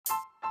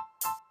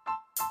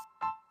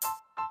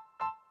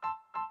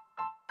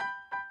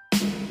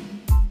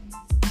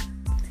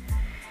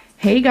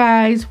Hey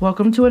guys,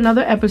 welcome to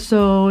another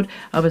episode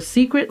of A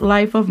Secret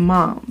Life of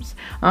Moms.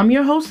 I'm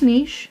your host,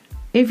 Niche.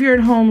 If you're at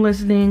home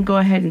listening, go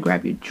ahead and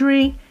grab your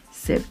drink,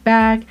 sit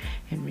back,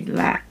 and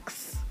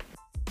relax.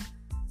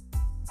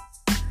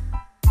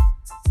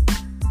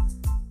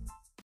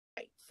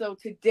 So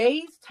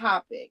today's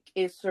topic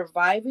is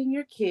surviving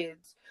your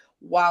kids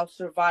while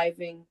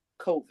surviving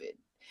COVID.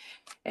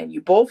 And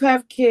you both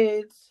have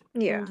kids.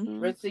 Yeah.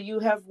 Ritza, you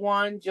have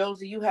one.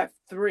 Josie, you have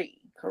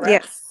three,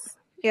 correct?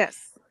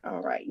 Yes.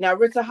 All right. Now,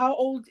 Ritza, how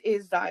old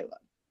is Zyla?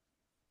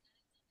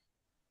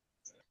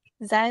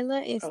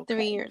 Zyla is Okay.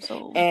 3 years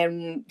old.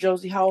 And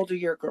Josie, how old are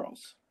your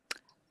girls?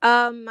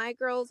 My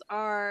girls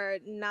are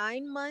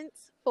 9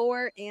 months,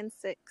 4, and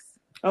 6.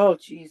 Oh,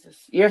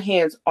 Jesus. Your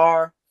hands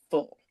are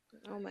full.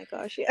 Oh my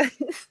gosh, yeah.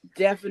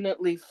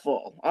 Definitely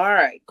full. All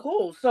right,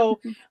 cool. So,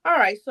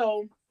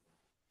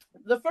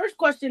 the first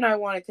question I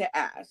wanted to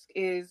ask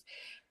is,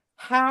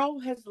 how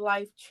has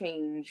life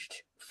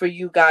changed for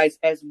you guys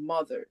as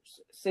mothers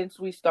since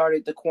we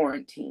started the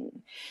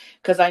quarantine?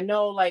 Because I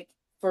know, like,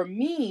 for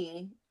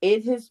me,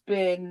 it's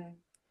been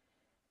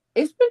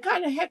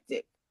kind of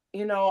hectic.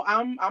 You know,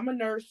 I'm a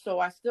nurse, so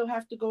I still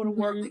have to go to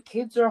work. The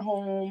kids are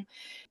home.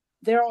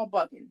 They're all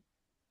bugging.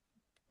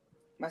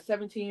 My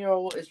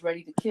 17-year-old is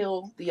ready to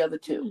kill the other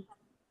two.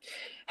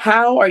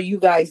 How are you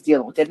guys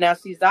dealing with it? Now,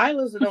 see,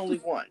 Zyla's an only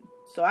one.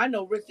 So I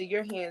know, Rissa,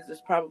 your hands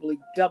is probably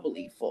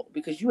doubly full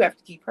because you have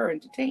to keep her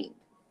entertained.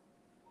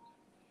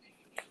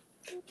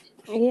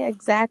 Yeah,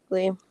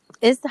 exactly.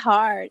 It's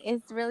hard.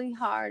 It's really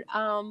hard.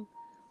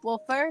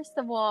 Well, first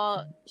of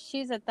all,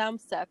 she's a thumb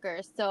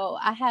sucker. So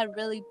I had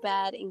really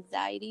bad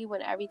anxiety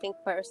when everything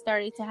first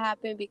started to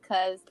happen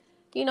because,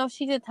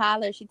 she's a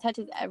toddler. She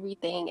touches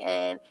everything.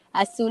 And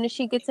as soon as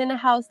she gets in the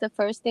house, the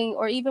first thing,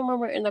 or even when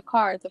we're in the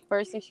car, the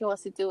first thing she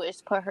wants to do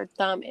is put her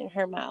thumb in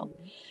her mouth.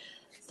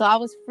 So I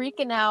was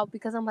freaking out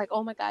because I'm like,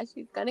 oh my gosh,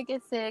 she's going to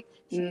get sick.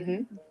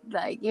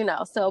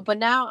 But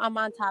now I'm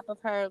on top of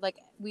her.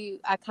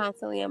 I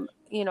constantly am,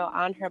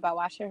 on her by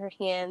washing her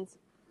hands.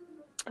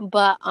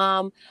 But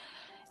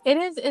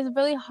it's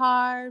really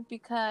hard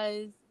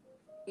because,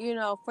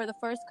 for the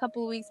first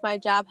couple of weeks, my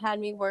job had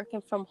me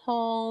working from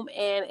home,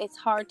 and it's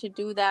hard to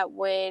do that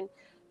when,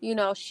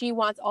 she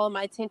wants all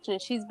my attention.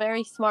 She's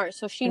very smart.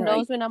 So she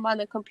knows when I'm on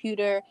the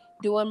computer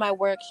doing my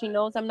work. She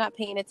knows I'm not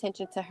paying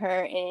attention to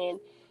her, and,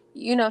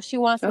 she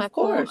wants my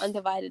full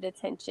undivided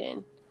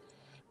attention.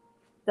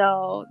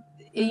 So,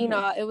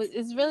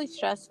 it's really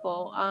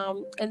stressful.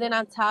 And then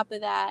on top of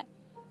that,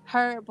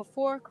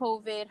 before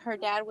COVID, her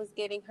dad was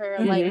getting her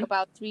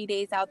about 3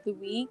 days out the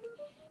week.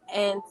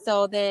 And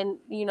so then,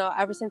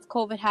 ever since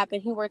COVID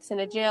happened, he works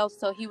in a jail.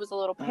 So he was a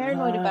little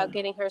paranoid about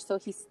getting her. So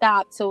he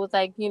stopped. So it was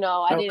like,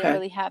 I didn't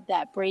really have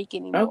that break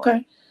anymore.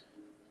 Okay.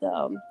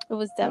 So it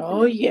was definitely.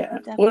 Oh, yeah.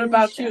 What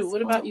about you?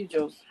 What about you,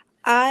 Jules?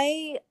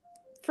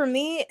 For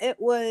me, it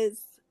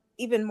was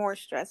even more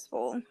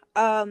stressful.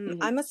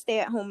 I'm a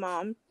stay-at-home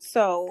mom.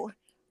 So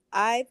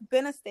I've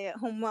been a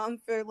stay-at-home mom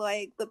for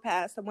like the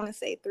past, I want to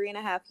say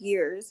 3.5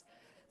 years.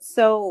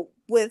 So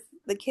with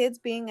the kids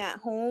being at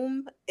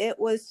home, it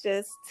was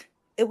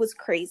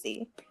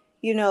crazy.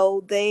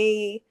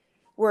 They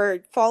were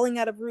falling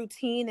out of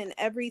routine and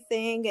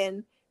everything.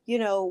 And,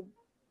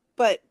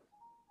 but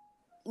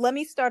let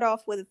me start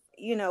off with,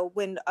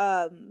 when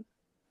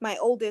my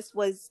oldest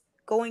was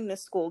going to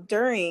school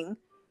during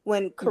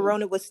when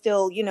Corona was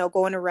still,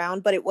 going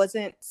around, but it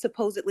wasn't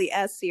supposedly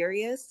as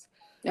serious.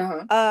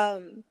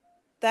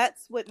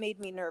 That's what made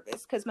me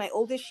nervous because my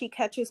oldest, she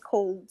catches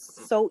colds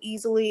so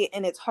easily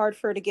and it's hard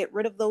for her to get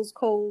rid of those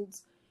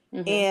colds.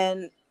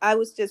 And I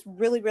was just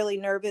really, really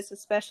nervous,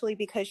 especially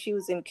because she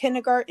was in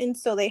kindergarten.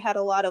 So they had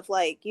a lot of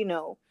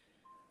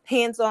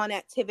hands-on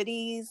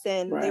activities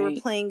and they were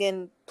playing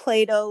in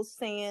Play-Doh,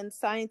 sand,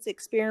 science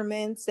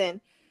experiments. And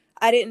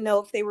I didn't know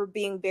if they were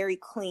being very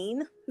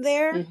clean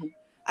there.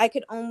 I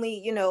could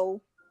only,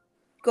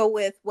 go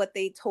with what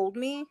they told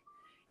me.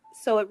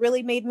 So it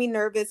really made me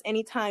nervous.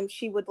 Anytime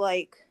she would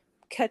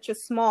catch a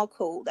small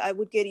cold, I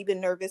would get even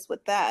nervous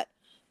with that.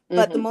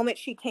 But the moment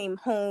she came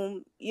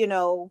home,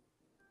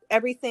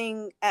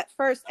 at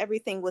first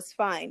everything was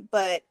fine.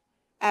 But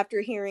after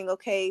hearing,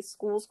 okay,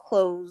 school's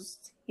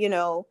closed,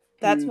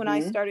 that's when I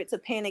started to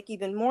panic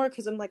even more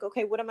because I'm like,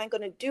 okay, what am I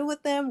going to do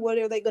with them? What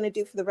are they going to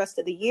do for the rest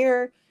of the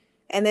year?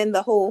 And then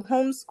the whole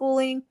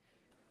homeschooling,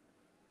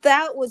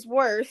 that was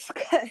worse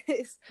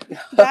because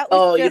that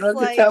was you don't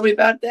have to tell me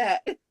about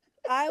that.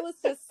 I was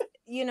just,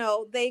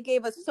 they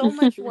gave us so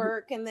much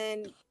work and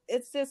then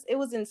it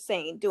was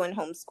insane doing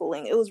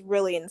homeschooling. It was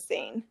really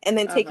insane. And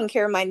then taking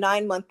care of my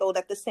 9-month-old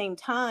at the same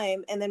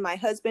time. And then my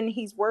husband,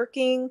 he's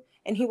working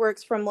and he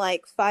works from 5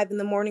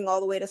 a.m.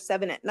 all the way to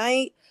 7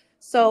 p.m.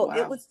 So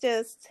it was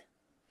just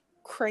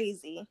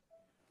crazy.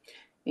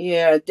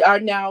 Yeah.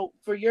 Now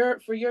for your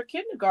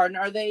kindergarten,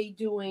 are they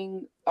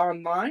doing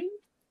online?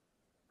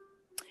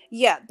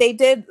 Yeah, they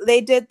did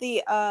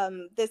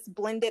the this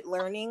blended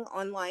learning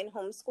online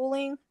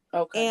homeschooling.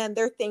 Okay. And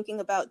they're thinking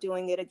about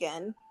doing it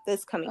again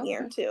this coming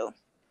year too.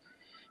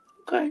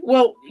 Okay.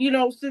 Well,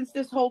 since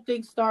this whole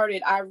thing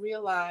started, I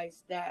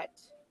realized that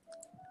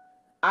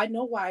I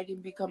know why I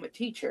didn't become a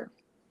teacher,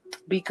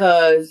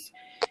 because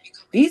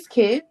these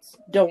kids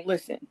don't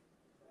listen.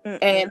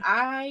 And Mm-mm.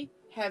 I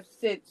have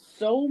sent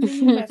so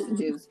many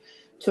messages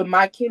to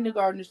my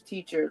kindergartner's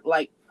teacher,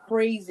 like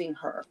praising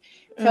her,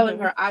 telling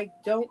Mm-hmm. her, I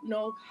don't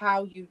know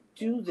how you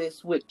do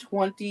this with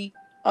 20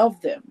 of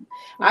them.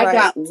 I Right.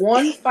 got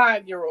one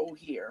 5-year-old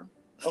here.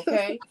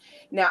 Okay.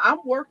 Now I'm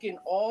working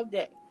all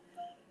day.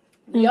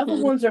 The other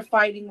Mhm. ones are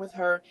fighting with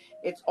her.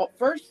 It's all,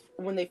 first,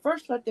 when they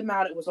first let them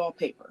out, it was all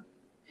paper.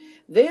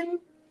 Then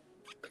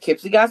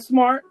Poughkeepsie got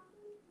smart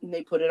and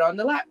they put it on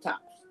the laptops.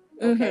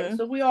 Okay. Mm-hmm.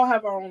 So we all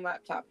have our own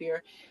laptop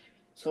here.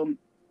 So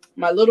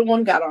my little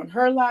one got on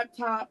her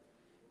laptop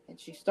and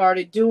she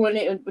started doing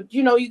it. But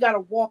you got to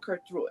walk her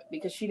through it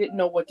because she didn't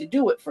know what to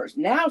do at first.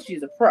 Now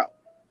she's a pro.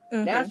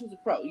 Now Mm-hmm. she's a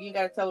pro. You ain't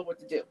got to tell her what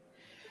to do.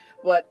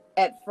 But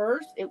at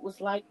first, it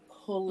was like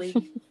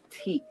pulling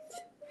teeth.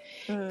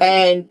 Mm.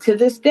 And to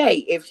this day,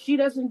 if she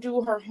doesn't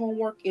do her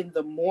homework in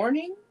the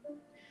morning,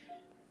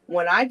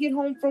 when I get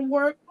home from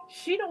work,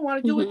 she don't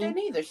want to do it Mhm. then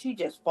either. She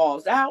just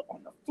falls out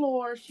on the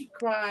floor. She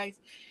cries.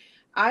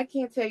 I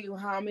can't tell you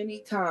how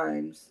many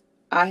times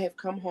I have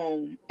come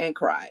home and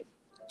cried.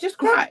 Just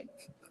cried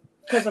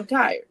because I'm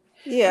tired.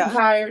 I'm Yeah.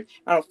 tired.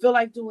 I don't feel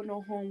like doing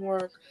no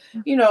homework.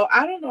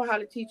 I don't know how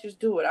the teachers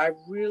do it. I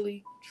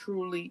really,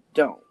 truly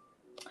don't.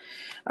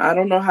 I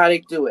don't know how they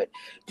do it.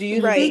 Do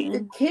you Right. think the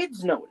Mhm.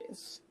 kids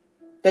notice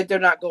that they're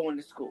not going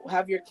to school?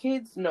 Have your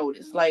kids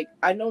noticed? Like,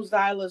 I know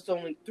Zyla's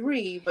only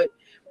 3, but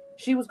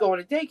she was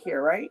going to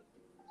daycare, right?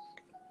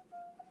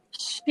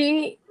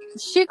 She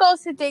she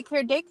goes to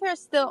daycare. Daycare is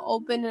still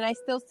open, and I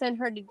still send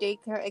her to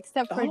daycare,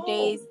 except for Oh.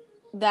 days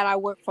that I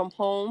work from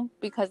home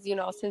because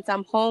since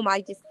I'm home,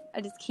 I just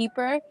keep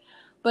her.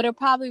 But it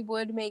probably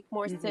would make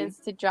more Mhm. sense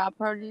to drop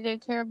her to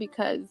daycare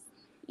because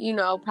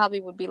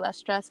probably would be less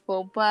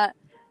stressful. But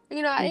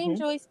I Mhm.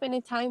 enjoy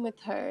spending time with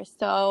her,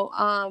 so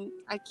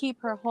I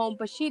keep her home.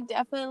 But she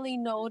definitely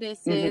Mhm.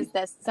 notices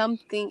that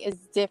something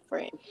is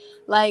different,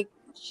 like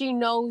she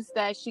knows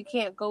that she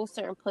can't go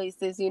certain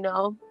places.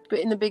 But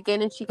in the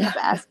beginning, she kept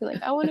asking,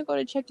 like, I want to go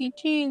to Chuck E.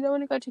 Cheese. I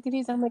want to go to Chuck E.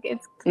 Cheese. I'm like,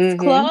 it's Mhm.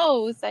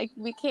 closed. Like,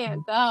 we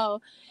can't go.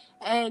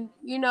 And,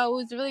 it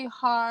was really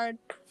hard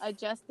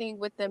adjusting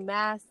with the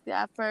mask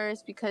at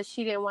first because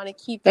she didn't want to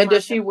keep them And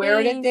does on she her wear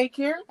it at face.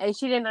 daycare? And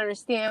she didn't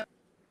understand.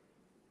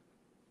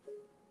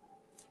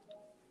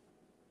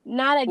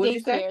 Not at What'd you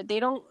say? daycare.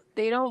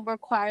 They don't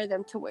require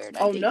them to wear it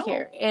at Oh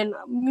daycare. no. And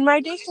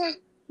my daycare,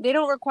 they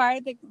don't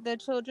require the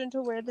children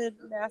to wear the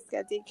mask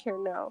at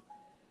daycare, no.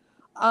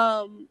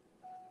 Um,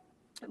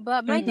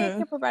 But my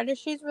Mm-hmm. daycare provider,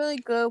 she's really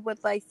good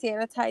with like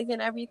sanitizing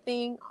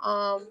everything.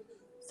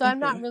 So I'm Mm-hmm.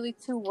 not really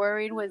too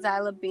worried with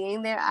Zyla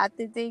being there at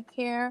the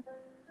daycare.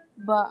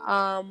 But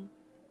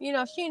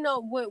she know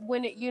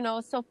when it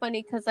it's so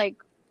funny because like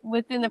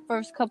within the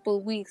first couple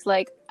of weeks,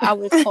 like I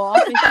would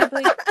cough and she'd be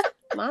like,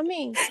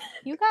 "Mommy,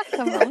 you got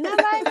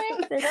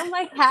coronavirus?" And I'm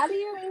like, "How do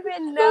you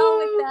even know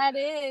what that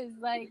is?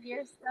 Like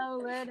you're so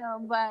little."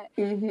 But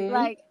Mhm.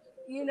 like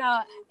you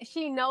know,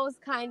 she knows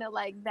kind of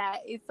like that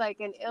it's like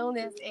an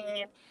illness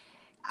and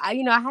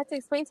I had to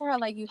explain to her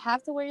like you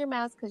have to wear your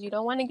mask because you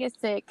don't want to get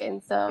sick,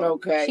 and so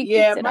Okay. she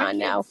Yeah, keeps it on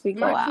now if we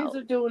my go kids out.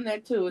 are doing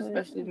that too, But,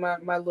 especially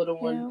my little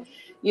one.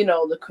 yeah.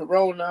 The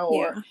corona,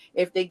 or Yeah.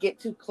 if they get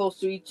too close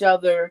to each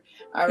other.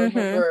 I Mm-hmm.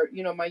 remember,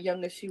 my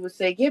youngest, she would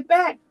say, "Get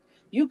back.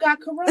 You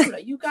got corona.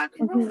 You got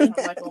corona." And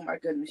I'm like, "Oh my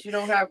goodness, you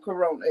don't have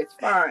corona. It's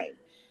fine."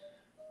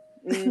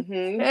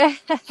 Mhm.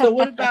 So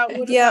what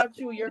Yep. about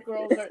you? Your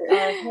girls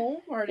are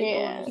home, or are they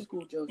going to Yeah.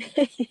 school, Josie?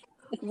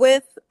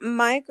 With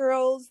my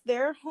girls,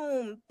 they're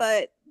home,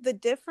 but the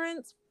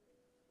difference,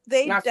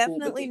 they Not school, but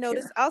definitely daycare.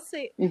 notice. I'll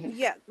say, Mhm.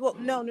 yeah. Well,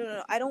 no, no,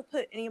 no. I don't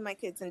put any of my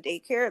kids in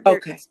daycare.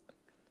 Okay. It's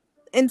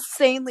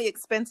insanely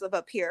expensive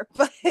up here,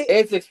 but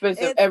It's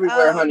expensive it's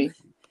everywhere, honey.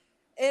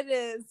 it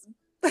is.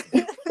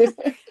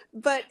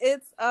 But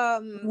it's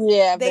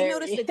Yeah, they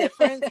noticed very. a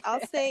difference. I'll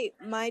say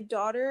my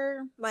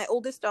daughter, my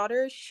oldest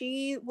daughter,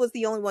 she was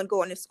the only one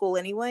going to school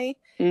anyway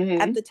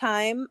at Mhm. the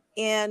time,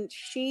 and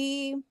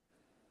she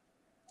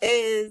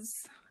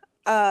is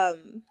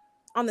um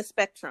on the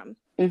spectrum.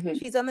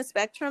 Mhm. She's on the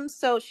spectrum,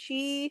 so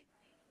she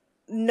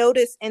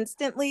noticed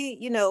instantly,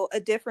 a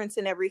difference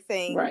in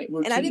everything. Right.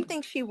 And I didn't Routine.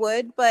 think she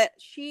would, but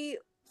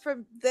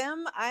for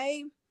them,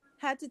 I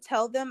had to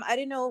tell them. I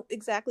didn't know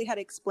exactly how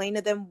to explain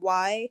to them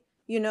why,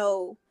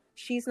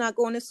 she's not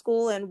going to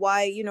school and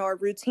why, our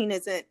routine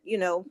isn't,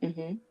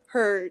 Mhm.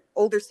 her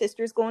older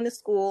sister's going to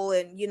school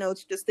and,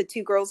 it's just the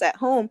two girls at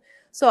home.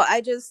 So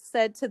I just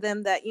said to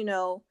them that,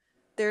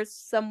 there's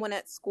someone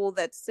at school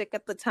that's sick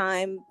at the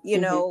time,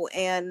 Mhm.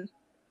 and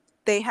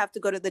they have to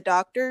go to the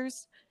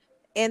doctors,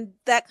 and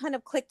that kind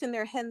of clicked in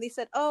their head and they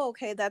said, oh,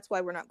 okay, that's why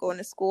we're not going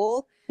to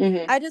school.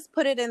 Mhm. I just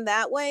put it in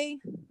that way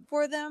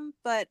for them,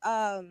 but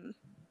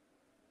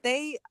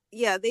they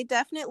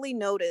definitely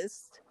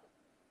noticed.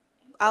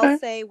 I'll Okay.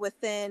 say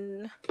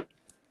within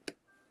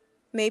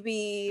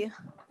maybe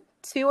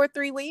 2 or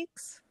 3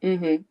 weeks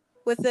Mhm.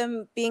 with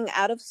them being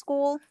out of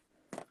school.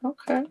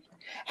 Okay.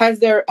 Has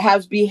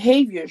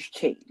behaviors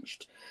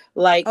changed?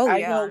 Like Oh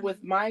I know yeah.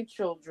 with my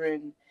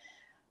children,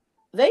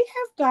 they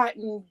have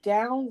gotten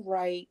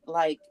downright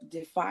like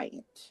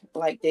defiant.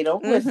 Like they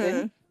don't listen.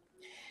 Mm-hmm.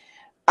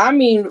 I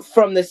mean,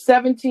 from the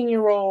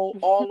 17-year-old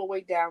all the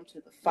way down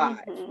to the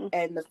 5. Mm-hmm.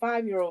 And the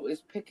 5-year-old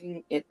is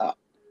picking it up.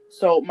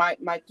 So my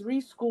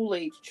three school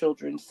age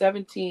children,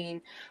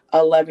 17,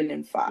 11,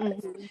 and 5.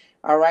 Mm-hmm.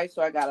 All right.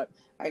 So I got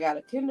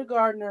a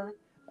kindergartner,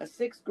 a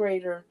sixth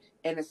grader,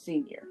 and a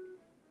senior.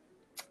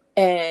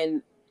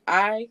 And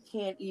I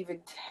can't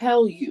even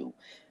tell you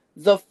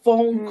the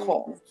phone Mm-hmm.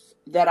 calls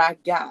that I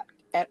got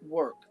at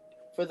work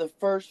for the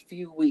first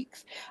few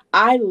weeks.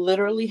 I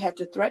literally had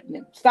to threaten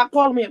them. Stop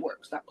calling me at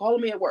work. Stop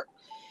calling me at work.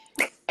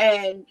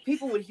 And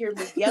people would hear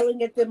me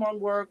yelling at them on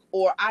work,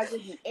 or I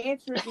wouldn't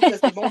answer it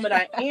because the moment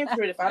I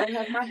answer it, if I don't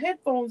have my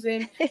headphones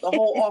in, the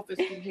whole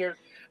office can hear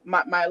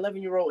my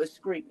 11-year-old is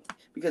screaming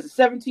because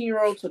the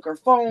 17-year-old took her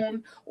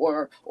phone,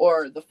 or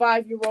the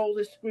 5-year-old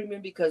is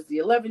screaming because the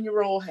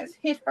 11-year-old has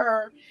hit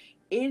her.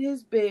 It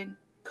has been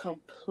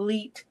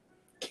complete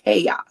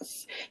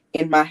chaos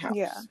in my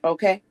Yeah. house.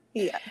 Okay.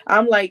 Yeah.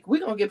 I'm like, we're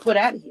going to get put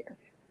out of here.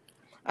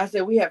 I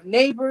said, we have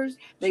neighbors.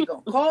 They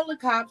gonna call the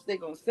cops. They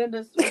gonna send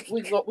us.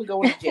 We going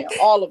to jail.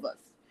 All of us.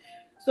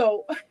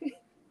 So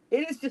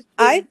it has just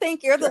I been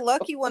think you're the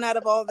lucky one out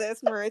of all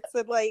this,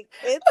 Maritza. Like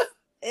it's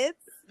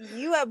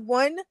you have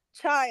one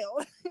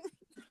child.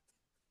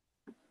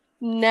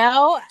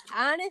 No,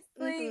 honestly,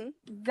 Mm-hmm.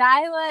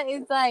 Zyla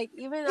is like,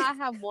 even though I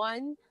have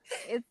one,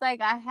 it's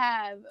like I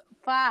have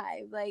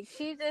five. Like,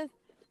 she's just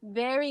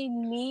very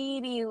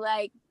needy.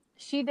 Like,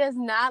 she does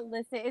not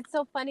listen. It's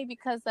so funny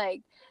because,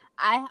 like,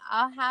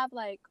 I'll have,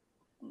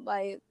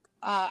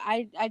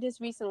 I just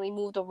recently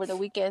moved over the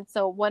weekend,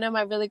 so one of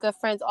my really good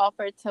friends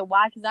offered to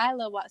watch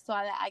Zyla so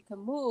that I could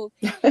move,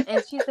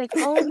 and she's like,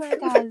 "Oh my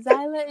God,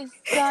 Zyla is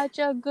such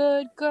a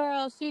good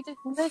girl. She just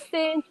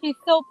listens. She's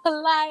so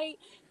polite.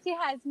 She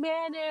has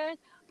manners."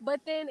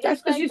 But then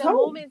That's it's because like she's the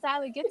home. moment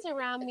Zyla gets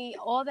around me,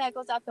 all that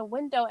goes out the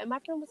window. And my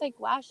friend was like,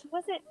 "Wow, she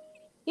wasn't."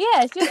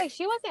 Yeah, she was like,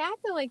 "She wasn't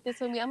acting like this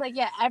with me." I'm like,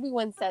 "Yeah,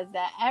 everyone says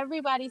that.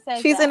 Everybody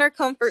says She's in that. her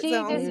comfort She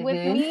zone. just with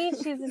Mm-hmm. me,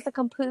 she's just a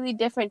completely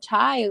different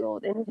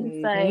child." And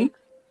Mm-hmm.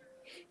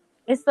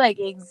 it's like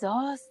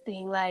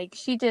exhausting. Like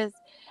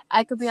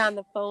I could be on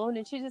the phone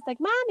and she's just like,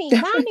 "Mommy,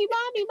 mommy,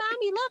 mommy,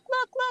 mommy, look,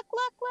 look, look,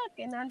 look,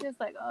 look," and I'm just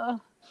like, "Oh,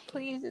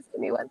 please, just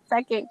give me 1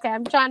 second, cause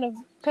I'm trying to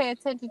pay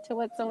attention to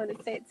what someone is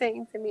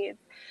saying to me."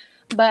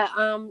 But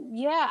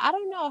yeah, I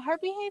don't know her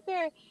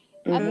behavior.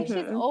 I mean, Mm-hmm.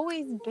 she's Mm-hmm.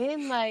 always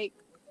been like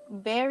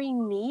very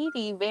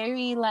needy,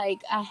 very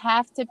like I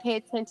have to pay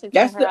attention to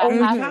That's her. the I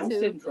only have Mm-hmm. child to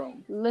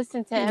syndrome.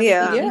 listen to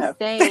everything Yeah. she's Yeah,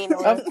 saying,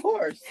 or of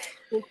course.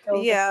 she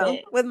throws a Yeah.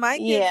 fit. With my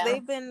kids, Yeah.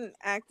 they've been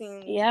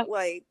acting Yep.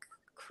 like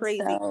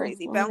crazy, So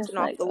crazy, I'm bouncing just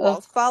off like, the ugh.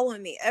 walls,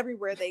 following me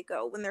everywhere they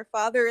go. When their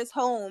father is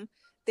home,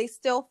 they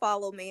still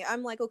follow me.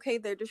 I'm like, okay,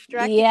 they're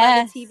distracted by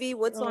the Yes. TV,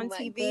 what's Oh on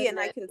my TV, and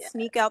I goodness. can Yeah.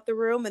 sneak out the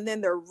room, and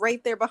then they're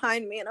right there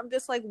behind me. And I'm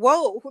just like,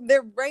 whoa,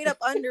 they're right up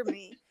under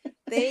me.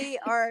 They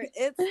are,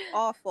 it's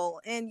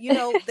awful. And,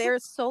 they're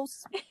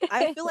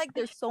I feel like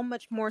they're so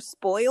much more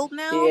spoiled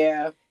now.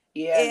 Yeah. And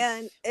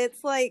Yes.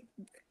 it's like,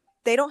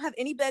 they don't have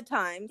any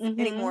bedtimes Mhm.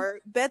 anymore.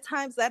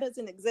 Bedtimes, that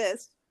doesn't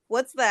exist.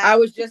 What's I that?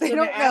 was just They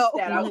gonna don't ask know.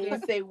 that. I was gonna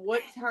Mhm. say,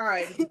 what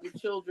time do your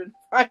children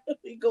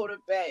finally go to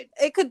bed?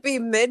 It could be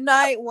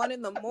midnight, 1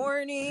 in the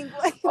morning.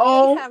 Like they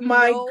Oh have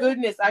my no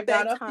goodness! I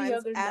got up the bedtimes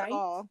other at night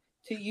all.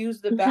 to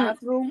use the Mhm.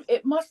 bathroom.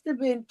 It must have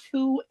been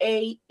 2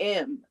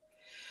 a.m.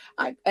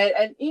 And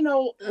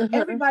Mhm.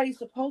 everybody's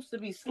supposed to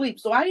be asleep,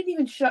 so I didn't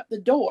even shut the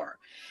door.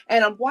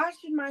 And I'm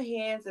washing my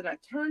hands, and I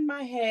turn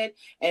my head,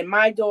 and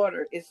my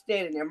daughter is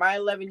standing there, my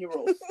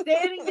 11-year-old,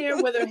 standing there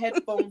with her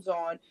headphones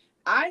on.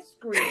 I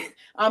scream.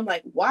 I'm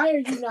like, "Why are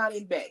you not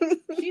in bed?"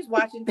 She's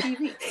watching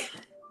TV.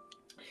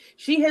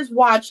 She has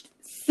watched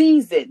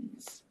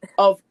seasons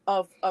of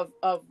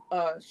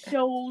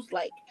shows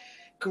like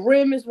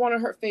Grimm is one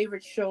of her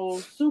favorite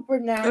shows,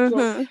 Supernatural.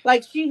 Mm-hmm.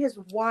 Like she has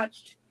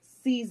watched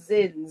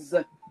seasons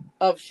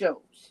of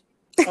shows.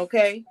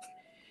 Okay?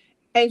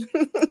 And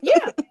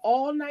yeah,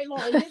 all night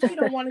long. And then she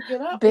don't want to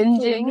get up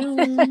until Binging.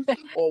 noon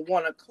or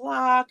 1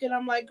 o'clock. And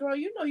I'm like, girl,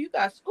 you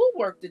got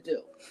schoolwork to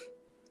do.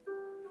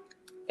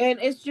 And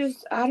it's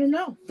just I don't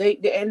know.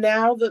 And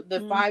now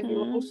the 5-year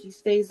old, Mhm. she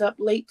stays up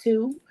late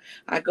too.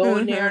 I go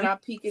in there Mm-hmm. and I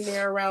peek in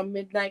there around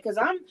midnight because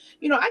I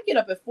get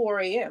up at 4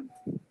 a.m.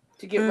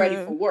 to get ready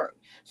for Mm. work.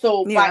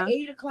 So by Yeah.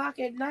 8 o'clock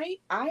at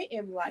night, I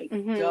am like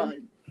Mhm.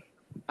 done.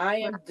 I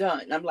am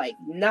done. I'm like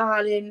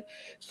nodding.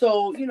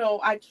 So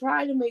I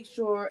try to make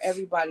sure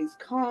everybody's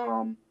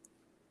calm.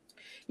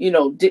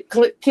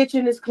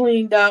 Kitchen is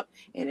cleaned up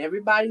and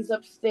everybody's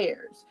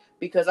upstairs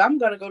because I'm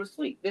gonna go to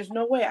sleep. There's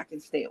no way I can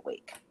stay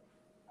awake.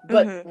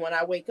 But Mm-hmm. when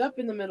I wake up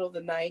in the middle of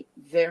the night,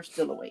 they're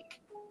still awake.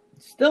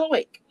 Still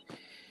awake.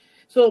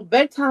 So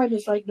bedtime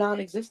is like non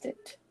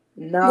existent.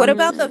 What Non.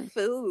 about the Mhm.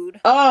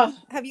 food? Oh,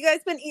 Have you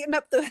guys been eating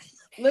up the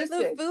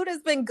listen. food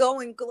has been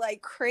going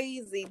like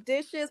crazy.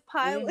 Dishes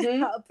piling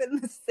Mm up in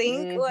the hmm.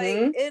 sink. Mm Like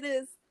hmm. it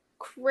is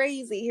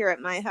crazy here at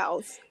my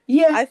house.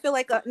 Yeah. I feel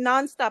like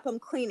nonstop I'm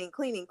cleaning.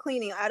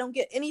 I don't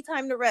get any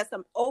time to rest.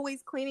 I'm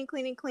always cleaning.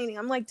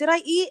 I'm like, did I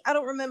eat? I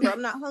don't remember.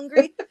 I'm not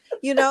hungry.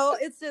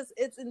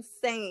 It's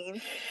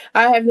insane.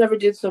 I have never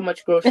did so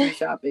much grocery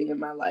shopping in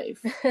my life.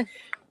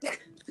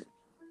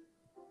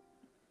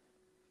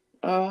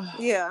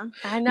 Yeah.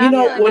 I know. I feel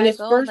like when I it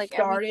go first like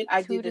every started,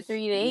 I 2 did to this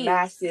 3 days.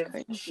 massive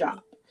Crazy.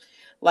 shop.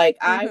 Like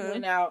I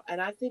went out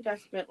and I think I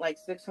spent like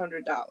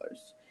 $600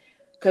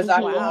 because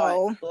I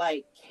bought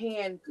like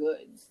canned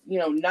goods,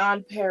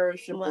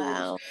 non-perishables,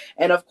 Wow.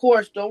 and of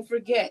course, don't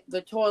forget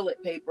the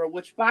toilet paper.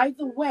 Which, by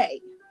the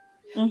way,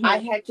 I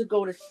had to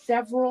go to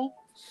several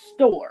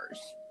stores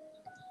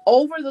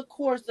over the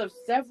course of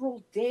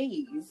several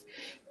days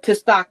to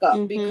stock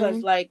up because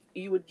like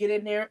you would get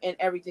in there and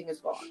everything is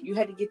gone. You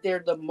had to get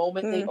there the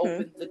moment they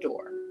opened the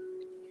door.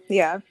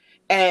 Yeah.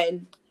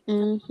 And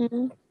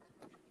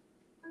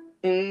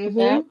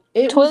Yep.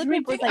 it was Toilet paper was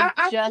ridiculous. like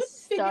I couldn't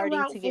just figure starting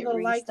out to for get the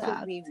likes of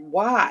restocked. me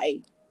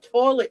why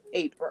toilet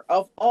paper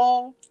of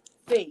all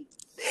things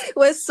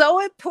was so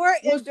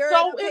important during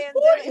the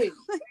pandemic.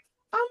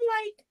 I'm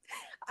like,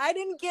 I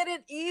didn't get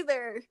it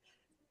either.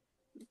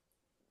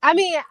 I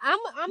mean,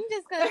 I'm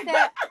just gonna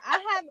say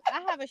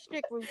I have a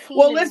strict routine.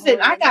 Well, in the listen,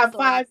 I morning, got that's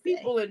all I'm 5 saying.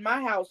 people in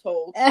my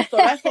household, so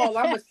that's all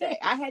I'm gonna say.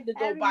 I had to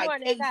go Every buy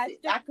morning I got a cases.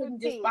 strict I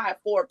couldn't just routine. buy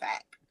a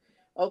 4-pack.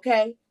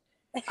 Okay,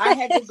 I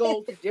had to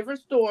go to different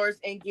stores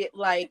and get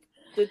like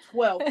the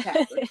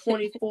 12-pack or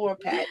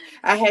 24-pack.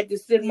 I had to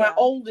send my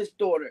oldest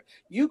daughter,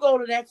 you go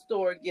to that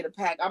store and get a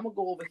pack. I'm gonna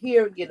go over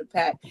here and get a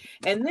pack,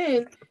 and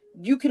then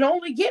you can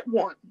only get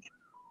one.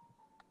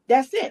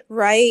 That's it.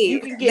 Right.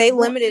 You can get they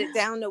one. limited it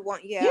down to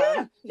one.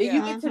 Yeah. Then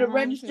you get to the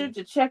register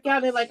to check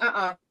out. They're like,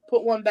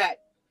 put one back.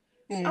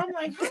 I'm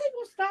like, how they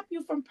gonna stop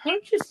you from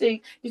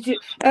purchasing? Did you?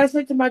 And I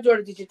said to my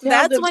daughter, did you tell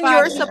That's them when 5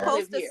 you're people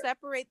supposed live to here?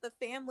 separate the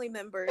family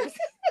members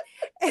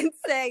and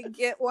say,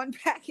 get 1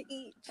 pack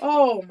each.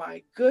 Oh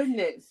my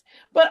goodness.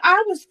 But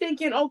I was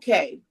thinking,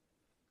 okay,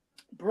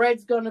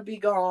 bread's gonna be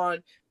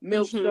gone,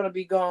 milk's gonna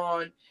be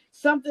gone,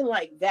 something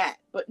like that.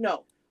 But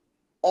no.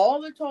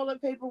 All the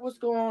toilet paper was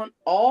gone.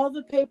 All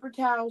the paper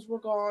towels were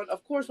gone.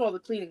 Of course, all the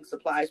cleaning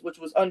supplies, which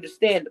was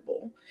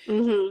understandable.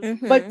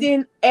 But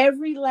then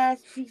every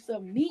last piece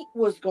of meat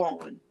was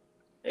gone.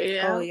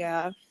 Yeah. Oh,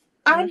 yeah.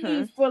 I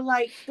mean, for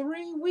like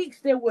 3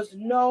 weeks, there was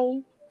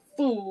no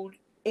food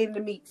in the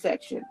meat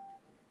section.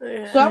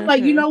 So I'm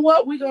like, you know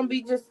what? We're going to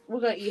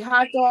eat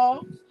hot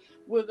dogs.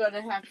 We're going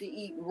to have to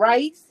eat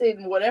rice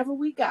and whatever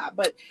we got.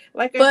 But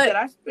like I said,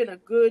 I spent a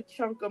good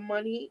chunk of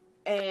money.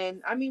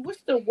 And I mean, we're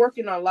still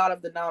working on a lot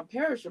of the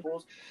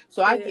non-perishables.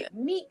 So I get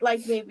meat like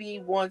maybe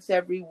once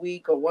every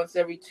week or once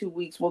every 2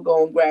 weeks. We'll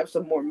go and grab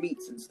some more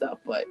meats and stuff.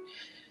 But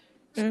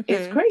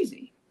it's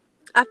crazy.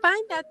 I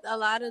find that a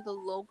lot of the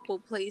local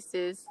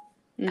places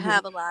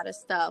have a lot of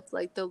stuff.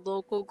 Like the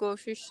local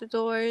grocery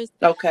stores.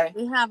 Okay.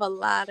 We have a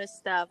lot of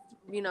stuff,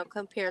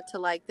 compared to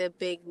like the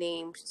big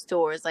name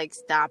stores like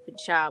Stop and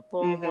Shop,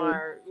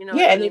 Walmart.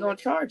 Yeah, and they're going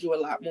to charge you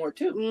a lot more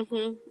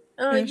too.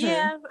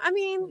 Yeah. I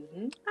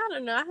mean, I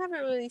don't know. I haven't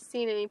really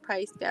seen any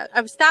price gap.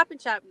 Stop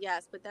and Shop,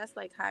 yes, but that's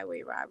like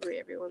highway robbery,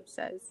 everyone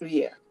says.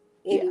 Yeah.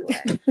 Anyway.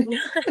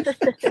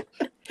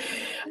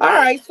 All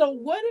right. So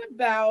what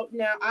about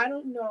now? I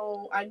don't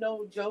know. I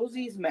know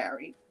Josie's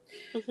married.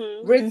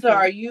 Ritza,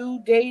 are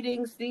you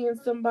dating, seeing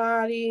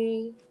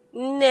somebody?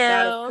 No,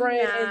 got a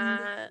friend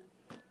not.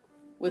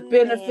 with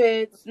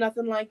benefits,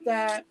 nothing like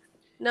that?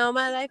 No,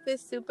 my life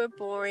is super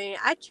boring.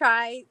 I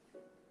try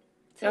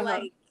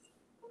to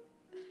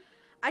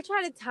I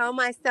try to tell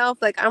myself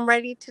like I'm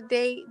ready to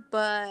date,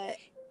 but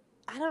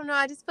I don't know.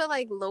 I just feel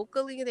like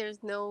locally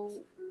there's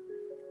no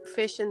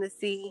fish in the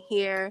sea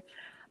here.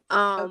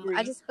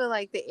 I just feel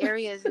like the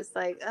area is just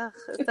like,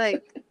 it's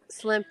like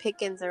slim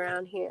pickings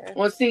around here.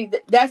 Well, see,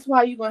 that's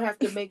why you're going to have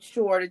to make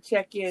sure to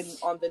check in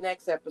on the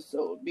next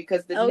episode,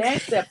 because the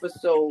next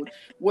episode,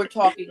 we're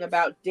talking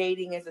about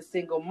dating as a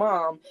single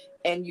mom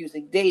and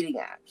using dating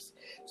apps.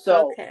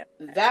 So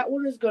that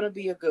one is going to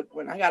be a good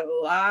one. I got a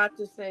lot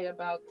to say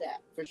about that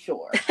for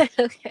sure.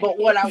 But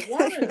what I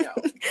want to know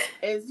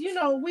is,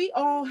 we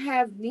all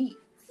have needs.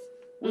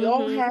 We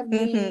all have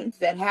needs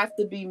that have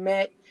to be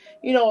met.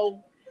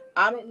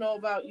 I don't know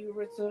about you,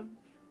 Ritza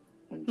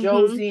and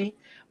Josie,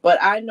 but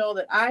I know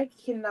that I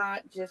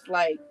cannot just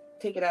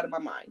take it out of my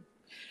mind.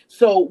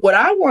 So what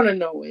I want to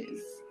know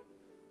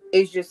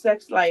is your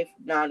sex life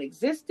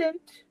non-existent?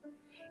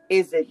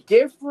 Is it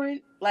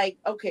different?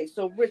 Okay,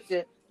 so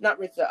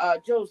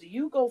Josie,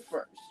 you go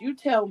first. You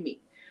tell me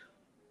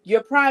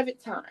your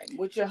private time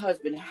with your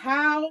husband.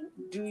 How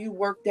do you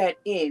work that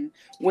in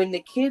when the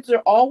kids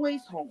are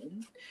always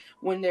home,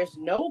 when there's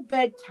no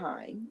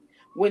bedtime,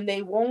 when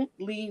they won't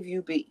leave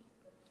you be?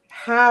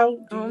 How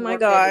do you work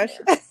that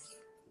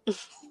in?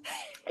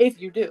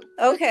 If you do.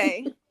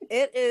 Okay.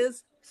 It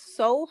is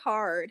so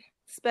hard,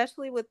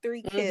 especially with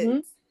 3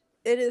 kids.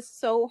 It is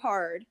so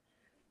hard.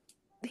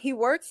 He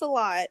works a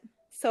lot.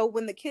 So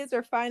when the kids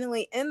are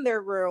finally in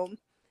their room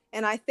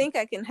and I think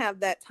I can have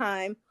that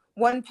time,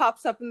 one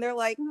pops up and they're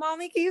like,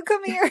 "Mommy, can you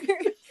come here?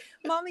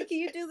 Mommy, can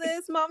you do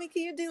this? Mommy,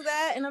 can you do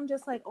that?" And I'm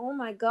just like, oh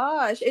my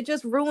gosh, it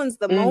just ruins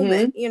the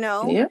moment, you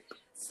know? Yep.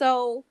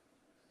 So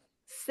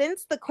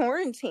since the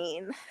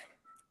quarantine,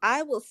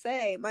 I will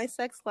say my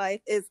sex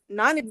life is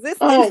non-existent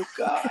Oh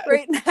God.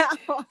 right now.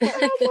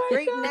 Oh my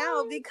Right God.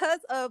 now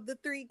because of the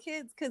 3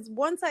 kids. Because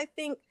once I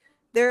think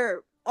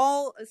they're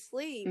all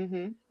asleep,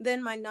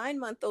 then my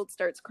 9-month-old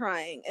starts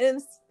crying,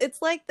 and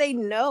it's like they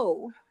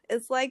know.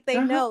 It's like they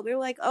know. They're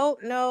like, "Oh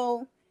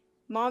no,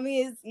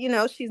 mommy is, you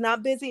know, she's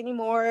not busy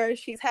anymore.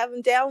 She's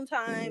having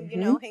downtime, you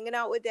know, hanging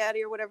out with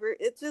daddy or whatever."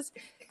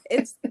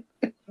 It's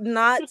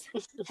not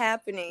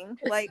happening.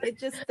 Like, it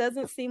just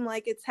doesn't seem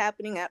like it's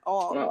happening at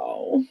all.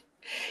 Oh,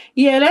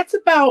 yeah, that's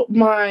about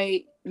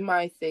my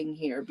thing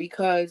here,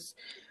 because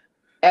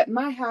at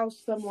my house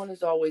someone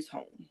is always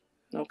home.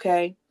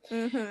 Okay.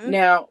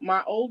 Now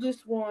my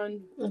oldest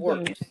one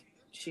works.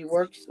 She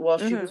works. Well,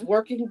 she was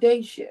working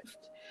day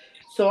shift,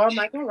 so I'm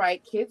like, all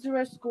right, kids are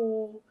at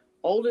school.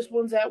 Oldest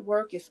one's at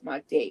work. It's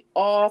my day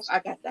off. I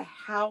got the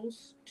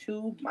house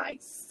to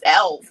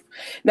myself.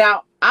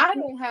 Now, I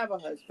don't have a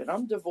husband.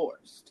 I'm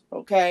divorced.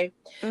 Okay.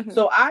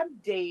 So I'm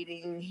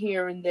dating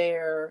here and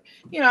there.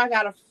 You know, I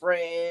got a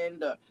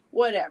friend or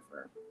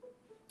whatever.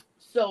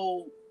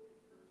 So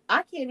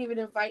I can't even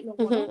invite no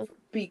one over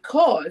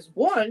because,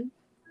 one,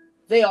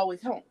 they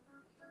always home.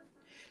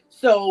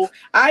 So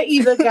I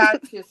either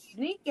got to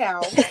sneak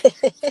out,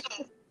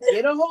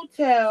 get a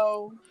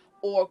hotel,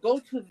 or go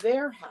to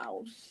their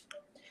house.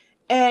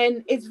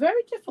 And it's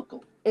very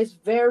difficult. It's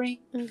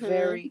very,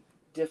 very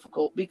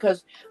difficult,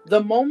 because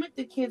the moment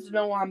the kids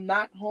know I'm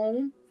not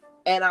home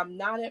and I'm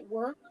not at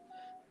work,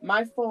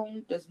 my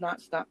phone does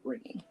not stop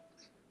ringing.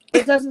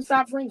 It doesn't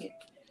stop ringing.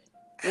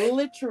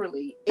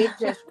 Literally, it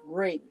just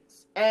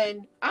rings.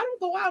 And I don't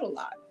go out a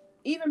lot,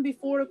 even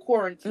before the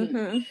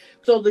quarantine.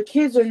 So the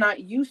kids are not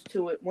used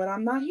to it when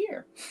I'm not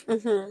here.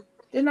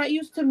 They're not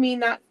used to me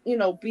not, you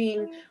know,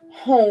 being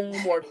home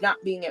or not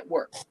being at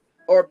work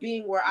or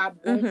being where I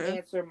won't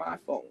answer my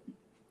phone,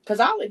 because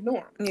I'll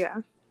ignore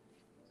them.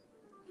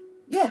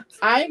 Yeah,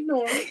 I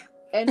ignore them.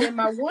 And then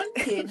my one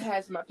kid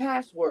has my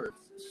passwords,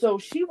 so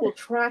she will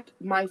track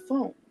my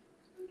phone.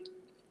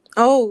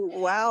 Oh,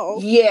 wow.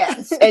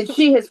 Yes. And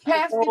she has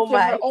passed it to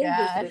her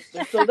older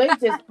sister. So they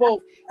just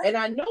both, and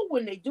I know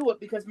when they do it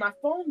because my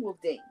phone will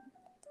ding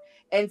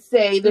and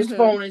say this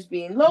phone is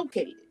being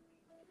located.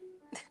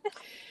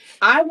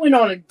 I went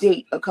on a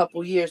date a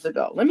couple years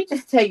ago. Let me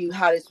just tell you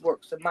how this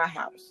works in my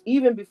house,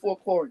 even before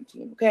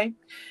quarantine, okay?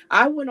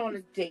 I went on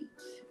a date,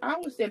 I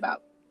would say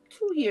about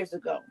 2 years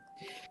ago.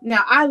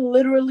 Now, I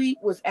literally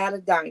was at a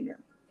diner,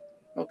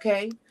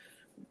 okay?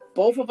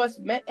 Both of us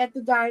met at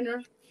the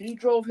diner. He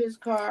drove his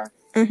car.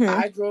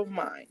 I drove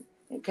mine.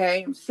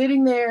 Okay. I'm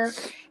sitting there,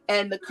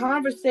 and the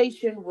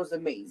conversation was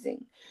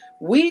amazing.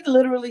 We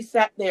literally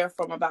sat there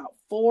from about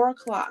 4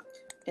 o'clock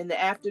in the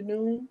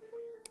afternoon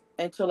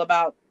until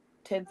about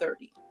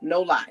 10:30.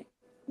 No lie.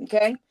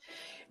 Okay.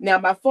 Now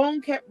my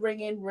phone kept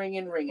ringing.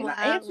 Wow.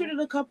 I answered it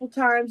a couple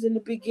times in the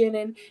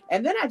beginning,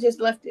 and then I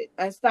just left it.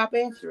 I stopped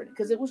answering it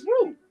because it was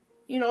rude.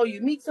 You know,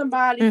 you meet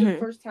somebody for the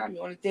first time,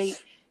 you're on a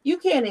date, you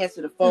can't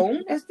answer the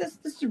phone. That's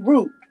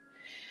rude.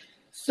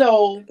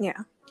 So yeah,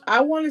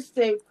 I want to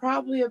say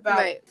probably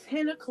about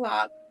 10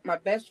 o'clock, my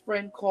best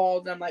friend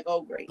called. And I'm like,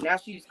 oh, great. Now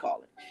she's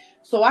calling.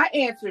 So I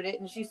answered it,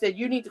 and she said,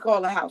 you need to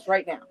call the house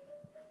right now.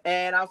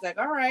 And I was like,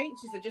 all right.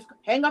 She said, just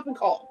hang up and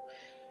call.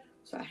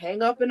 So I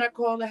hang up and I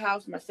call the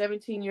house. My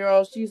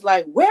 17-year-old, she's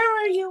like,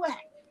 where are you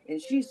at?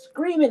 And she's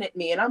screaming at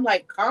me. And I'm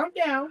like, calm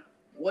down.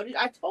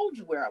 I told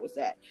you where I was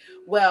at.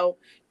 Well,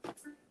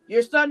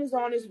 your son is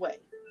on his way.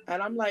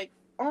 And I'm like,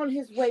 on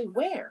his way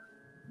where?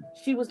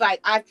 She was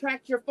like, I've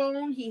tracked your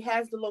phone. He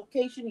has the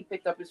location. He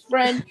picked up his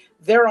friend.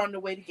 They're on the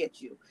way to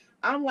get you.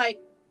 I'm like,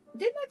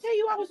 didn't I tell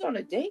you I was on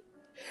a date?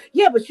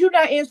 Yeah, but you're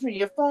not answering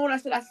your phone. I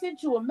said, I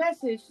sent you a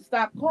message to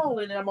stop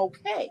calling and I'm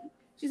okay.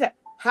 She said,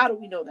 how do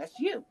we know that's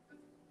you?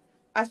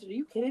 I said, are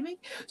you kidding me?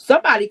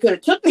 Somebody could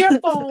have took your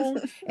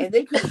phone and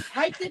they could have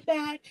typed it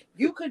back.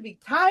 You could be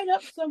tied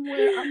up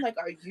somewhere. I'm like,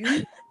 are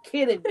you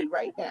kidding me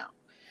right now?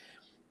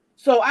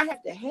 So I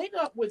have to hang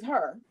up with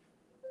her,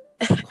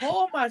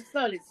 call my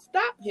son and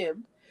stop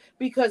him,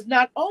 because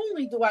not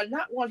only do I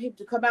not want him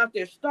to come out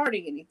there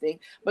starting anything,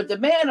 but the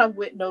man I'm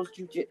with knows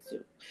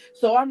jujitsu.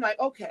 So I'm like,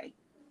 okay.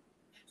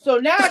 So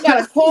now I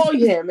gotta call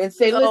him and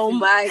say, listen,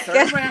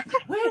 turn around.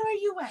 Where are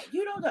you at?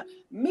 You know,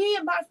 me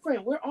and my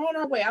friend, we're on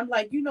our way. I'm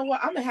like, you know what?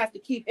 I'm gonna have to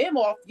keep him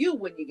off you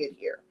when you get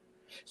here.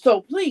 So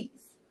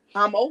please,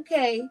 I'm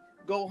okay.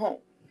 Go home.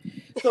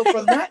 So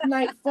from that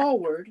night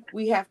forward,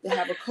 we have to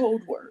have a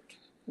code word.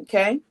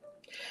 Okay.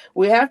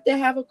 We have to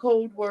have a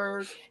code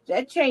word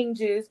that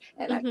changes,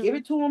 and I give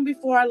it to them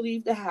before I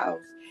leave the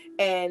house,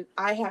 and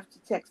I have to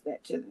text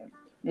that to them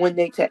when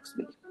they text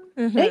me.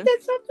 Ain't that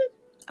something?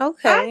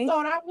 Okay. I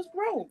thought I was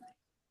grown.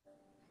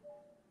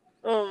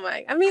 Oh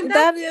my! I mean,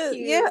 that is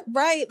cute. Yeah,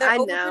 right. They're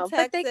overprotective,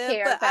 but they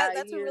care about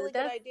that's you. a really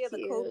That's good idea.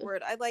 cute. The code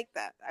word, I like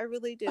that. I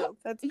really do.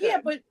 That's good.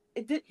 Yeah, but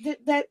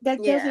that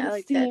doesn't I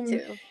like seem.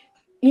 That too.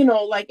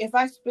 like if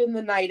I spend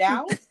the night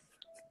out,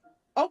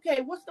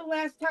 okay, what's the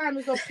last time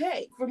it's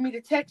okay for me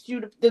to text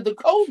you the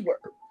code word?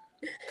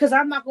 Because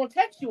I'm not going to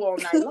text you all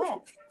night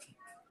long.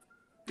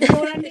 You know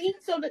what I mean?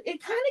 So that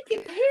it kind of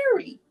gets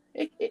hairy.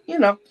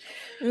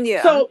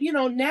 Yeah. So,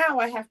 now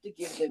I have to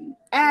give them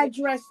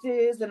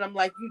addresses, and I'm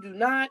like, you do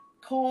not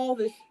call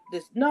this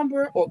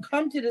number or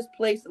come to this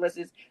place unless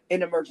it's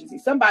an emergency.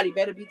 Somebody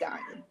better be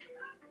dying.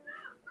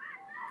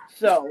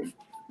 So,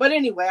 but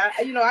anyway,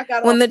 I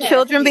got when off the task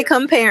children here.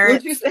 become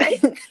parents. What'd you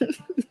say?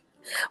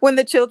 When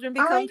the children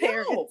become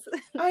parents.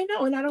 I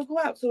know, and I don't go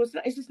out, so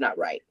it's just not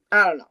right.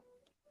 I don't know.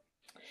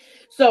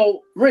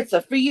 So,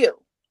 Ritza, for you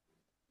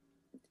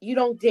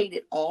don't date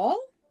at all?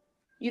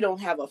 You don't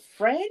have a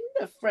friend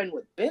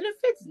with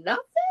benefits,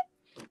 nothing?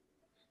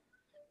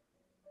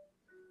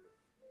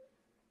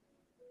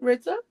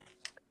 Ritza?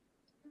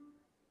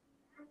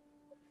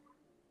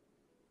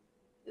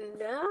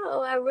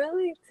 No, I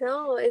really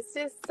don't. It's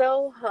just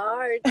so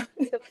hard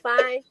to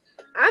find.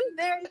 I'm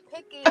very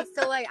picky,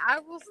 so like I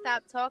will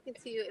stop talking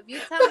to you if you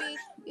tell me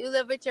you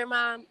live with your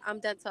mom. I'm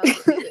done talking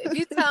to you. If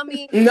you tell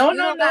me No. you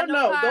don't got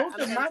no car, Those I'm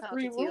are done my talking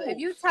 3 to you. If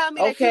rules. you tell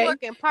me that you Okay?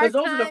 working Because part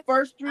those are the time,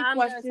 first 3 I'm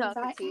done questions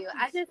talking I to you.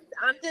 ask.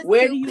 I'm just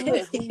Where too do you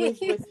live? Who lives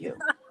picky. with you?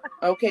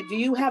 Okay. Do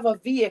you have a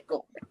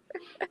vehicle?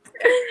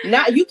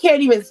 Now you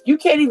can't even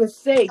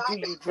say do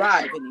you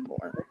drive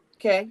anymore.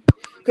 Okay?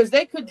 Because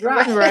they could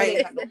drive, but they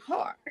Right. have no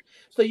car.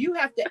 So you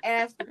have to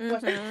ask the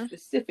question Mm-hmm.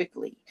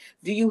 specifically.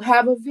 Do you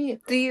have a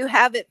vehicle? Do you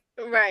have it?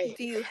 Right.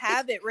 Do you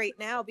have it right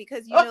now?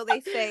 Because Oh, they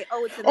say,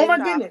 "Oh, it's in oh the my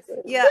shop." goodness.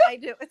 Yeah, I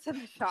do. It's in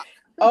the shop.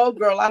 Oh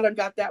girl, I done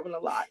got that one a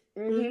lot.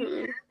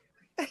 Mm-hmm.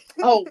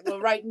 Oh, well,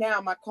 right now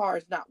my car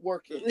is not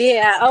working.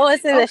 Yeah. Oh,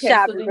 it's in the Okay,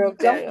 shop. so It then you broke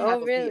down. don't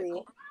have Oh, a really?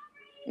 vehicle.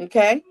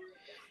 Okay?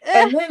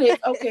 And then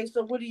it's okay,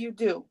 so what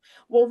do?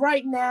 Well,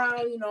 right now,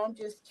 I'm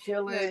just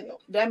chilling. Right.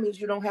 That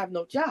means you don't have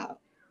no job.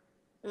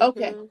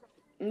 Okay.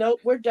 Mm-hmm. Nope,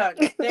 we're done.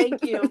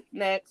 Thank you.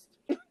 Next.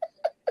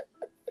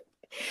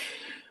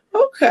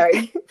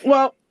 Okay.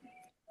 Well,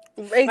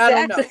 I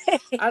don't Exactly. know.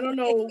 I don't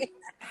know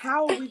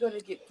how are we going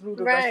to get through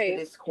the rest of Right.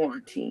 this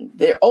quarantine.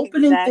 They're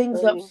opening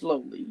things up Exactly.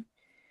 slowly.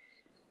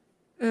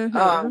 Mm-hmm.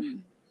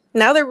 Um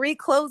Now they're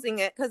reclosing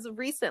it because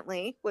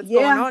recently, what's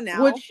going yeah, on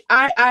now? which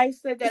I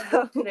said at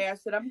work So, today. I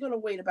said I'm going to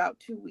wait about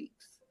 2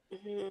 weeks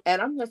Mm-hmm.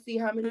 and I'm going to see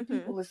how many mm-hmm.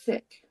 people are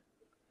sick.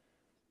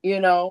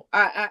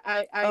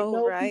 I Oh,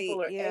 know right.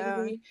 people are Yeah.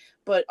 angry,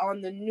 but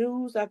on the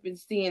news, I've been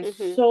seeing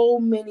Mm-hmm. so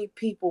many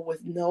people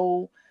with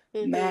no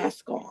Mm-hmm.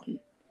 mask on.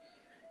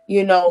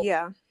 You know,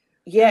 Yeah.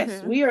 yes,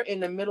 Mm-hmm. we are in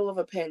the middle of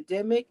a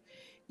pandemic.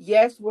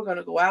 Yes, we're going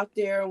to go out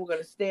there and we're going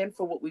to stand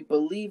for what we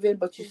believe in,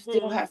 but you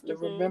still have to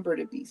Mm-hmm. remember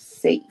to be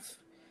safe.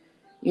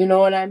 You know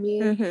what I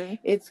mean? Mm-hmm.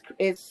 It's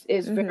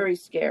Mm-hmm. very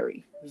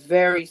scary,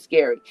 very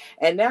scary.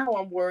 And now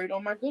I'm worried. Oh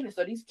my goodness,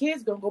 are these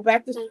kids going to go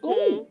back to Mm-hmm.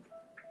 school?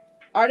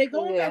 Are they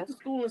going Yeah. back to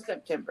school in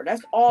September?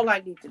 That's all I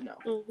need to know.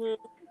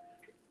 Mm-hmm.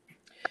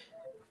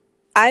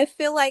 I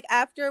feel like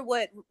after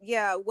what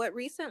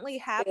recently Yeah.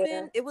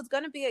 happened, it was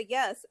going to be a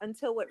yes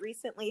until what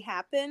recently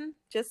happened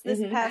just this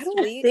Mhm. I past don't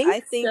week. think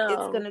I think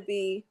it's going so. to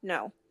be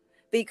no,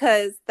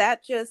 because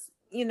that just,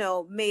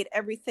 made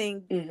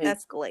everything Mhm.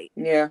 escalate.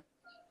 Yeah.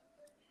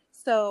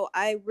 So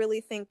I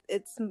really think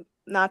it's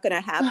not going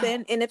to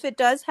happen. And if it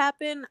does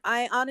happen,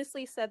 I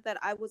honestly said that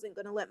I wasn't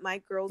going to let my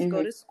girls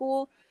go Mhm. to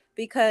school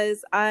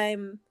because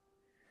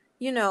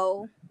you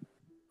know,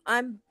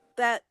 I'm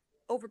that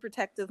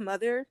overprotective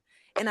mother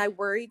and I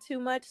worry too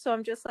much. So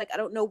I'm just like, I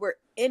don't know where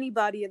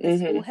anybody in this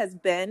school Mhm. has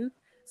been.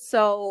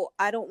 So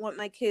I don't want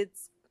my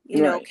kids,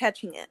 Right.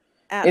 catching it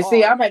at And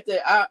see, all. I'm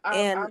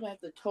And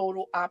at the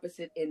total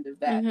opposite end of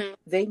that. Mm-hmm.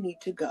 They need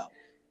to go.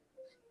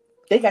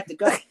 They got to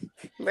go.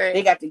 They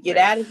Right. got to get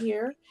Right. out of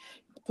here.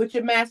 Put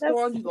your mask That's.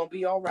 on. You're gonna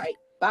be all right.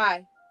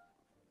 Bye.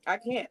 I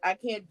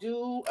can't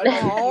do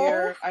another oh,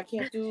 year. I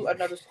can't do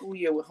another school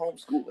year with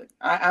homeschooling.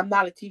 I'm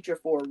not a teacher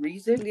for a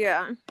reason.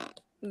 yeah.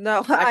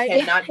 No, I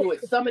cannot do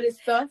it. Some of this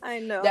stuff I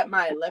that know.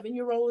 my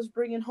 11-year-old is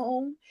bringing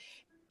home,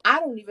 I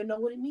don't even know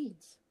what it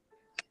means.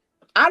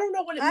 I don't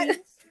know what it I means.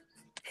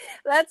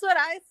 That's what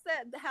I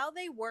said. How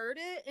they word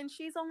it, and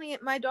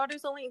my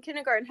daughter's only in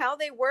kindergarten. How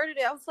they worded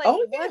it, I was like,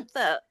 Oh what yes.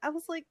 the? I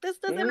was like, this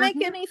doesn't make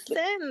Mhm. any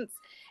sense.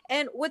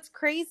 And what's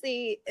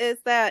crazy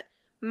is that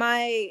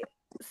my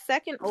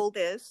second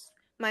oldest,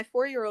 my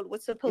 4-year-old,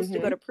 was supposed to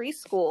go Mhm. to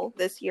preschool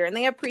this year, and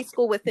they have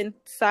preschool within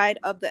inside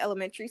of the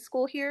elementary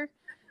school here.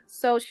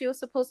 So she was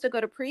supposed to go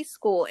to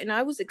preschool, and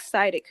I was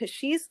excited because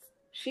she's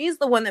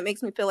the one that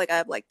makes me feel like I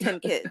have like 10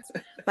 kids.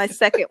 My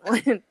second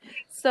one.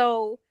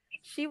 So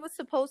she was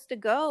supposed to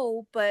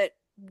go, but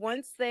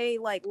once they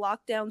like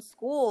locked down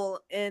school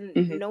and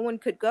Mhm. no one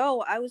could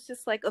go, I was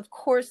just like, of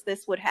course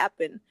this would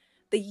happen.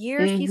 The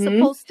year she's Mhm.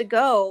 supposed to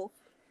go,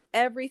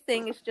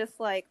 everything is just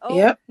like, oh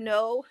Yep.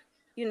 no,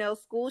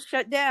 school's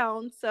shut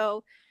down.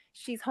 So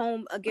she's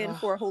home again Oh,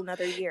 for a whole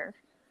nother year.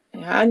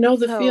 I know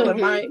the feeling.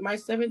 So, Mm-hmm. My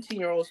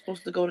 17-year-old is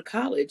supposed to go to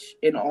college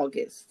in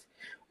August.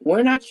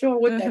 We're not sure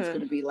what that's mm-hmm, going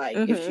to be like.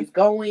 If mm-hmm, she's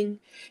going,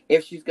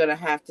 if she's going to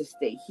have to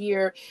stay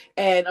here,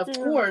 and of No.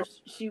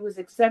 course, she was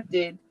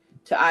accepted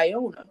to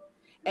Iona.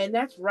 And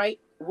that's right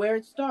where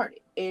it started,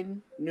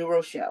 in New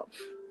Rochelle.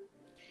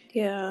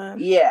 Yeah.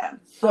 Yeah.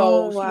 Oh,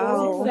 So she was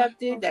wow.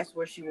 accepted. That's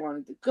where she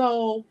wanted to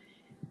go.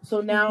 So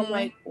now I'm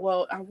like,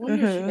 well, I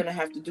wonder if she's going to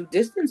have to do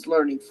distance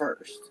learning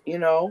first, you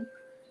know?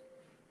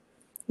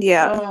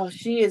 Yeah. Oh,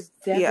 she is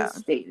Yeah.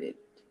 devastated.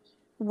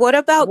 What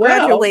about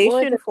Well, More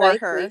graduation than for likely,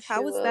 her? she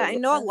How was that? I will.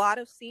 know a Yeah. lot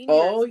of oh,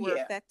 seniors were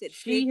yeah. affected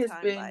She big has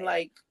time been by it.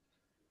 like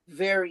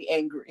very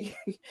angry.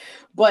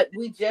 But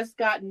we just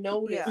got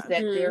notice Yeah.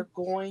 that they're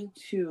going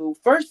to,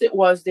 first it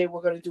was they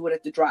were going to do it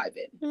at the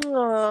drive-in,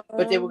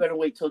 but they were going to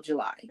wait till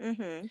July.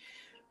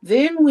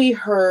 Then we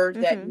heard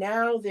that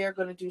now they're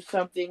going to do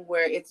something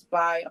where it's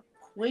by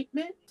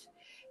appointment,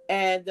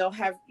 and they'll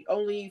have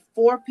only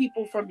 4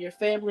 people from your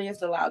family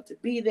is allowed to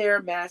be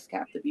there. Masks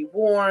have to be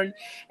worn,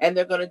 and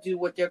they're going to do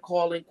what they're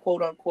calling,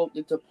 quote unquote,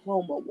 the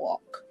diploma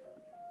walk.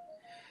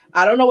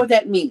 I don't know what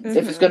that means.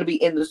 If it's going to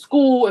be in the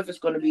school, if it's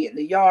going to be in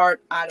the yard,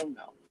 I don't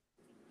know.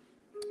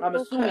 I'm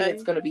assuming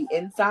it's going to be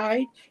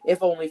inside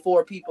if only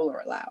 4 people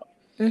are allowed.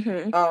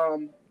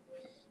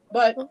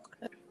 But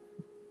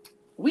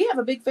we have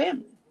a big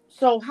family.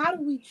 So how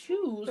do we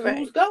choose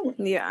who's going?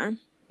 Yeah.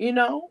 You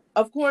know,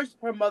 of course,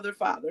 her mother,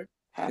 father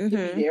have to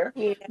be there.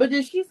 Yeah. But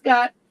then she's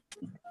got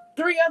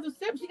 3 other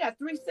siblings. She got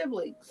 3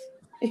 siblings,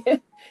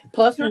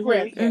 plus her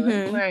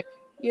grandparents. Right.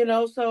 You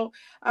know, so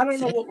I don't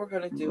know what we're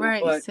gonna do.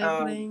 Right. But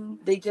Sibling.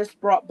 they just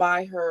brought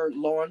by her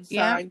lawn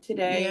sign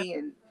today,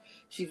 and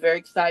she's very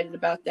excited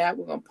about that.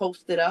 We're gonna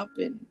post it up,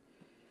 and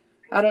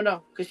I don't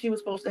know, because she was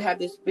supposed to have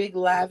this big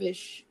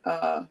lavish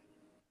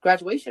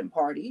graduation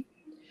party.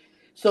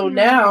 So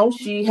now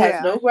she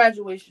has no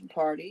graduation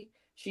party.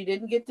 She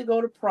didn't get to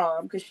go to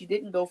prom because she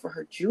didn't go for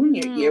her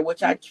junior year,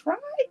 which I tried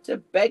to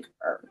beg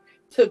her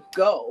to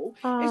go.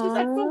 And she's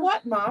like, for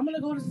what, Mom? I'm going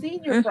to go to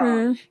senior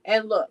prom.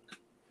 And look,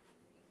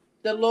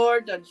 the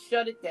Lord done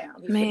shut it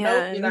down. He said,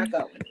 nope, you're not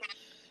going.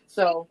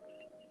 So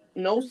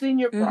no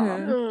senior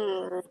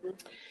prom.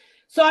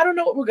 So I don't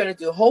know what we're going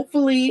to do.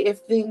 Hopefully, if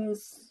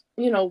things,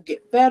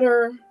 get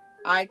better,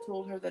 I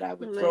told her that I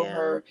would throw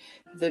her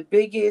the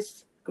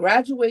biggest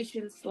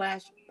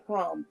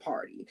graduation/prom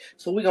party.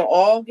 So we're gonna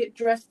all get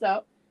dressed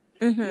up,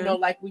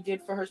 like we did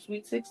for her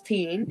sweet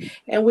 16,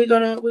 and we're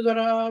gonna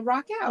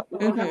rock out. We're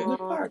gonna have a good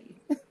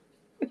party.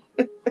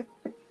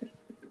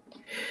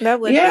 That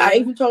would I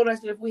even told her, I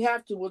said, if we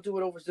have to, we'll do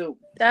it over Zoom.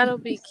 That'll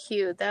be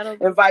cute. That'll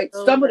be invite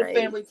so some nice. of the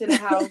family to the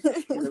house,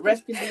 and the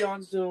rest can be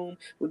on Zoom.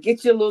 We'll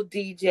get you a little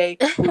DJ.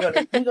 We're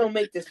gonna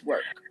make this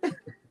work.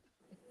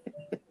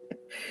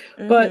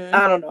 But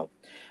I don't know.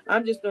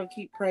 I'm just gonna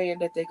keep praying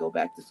that they go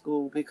back to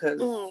school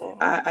because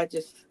I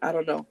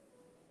don't know.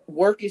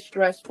 Work is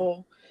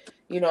stressful.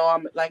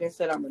 I'm, like I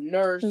said, I'm a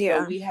nurse,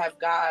 so we have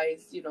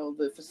guys.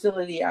 The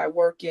facility I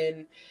work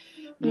in,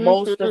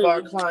 most of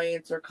our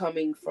clients are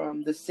coming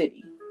from the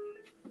city.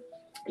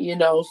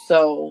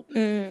 So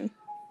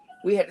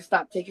we had to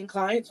stop taking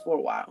clients for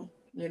a while.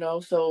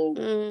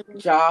 So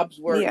jobs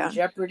were in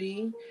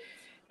jeopardy.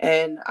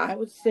 And I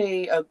would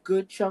say a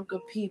good chunk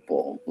of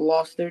people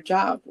lost their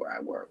job where I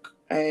work.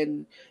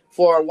 And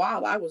for a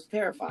while, I was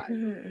terrified.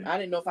 I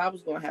didn't know if I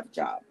was going to have a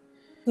job.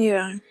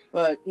 Yeah.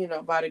 But,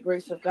 by the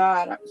grace of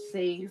God, I was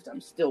saved.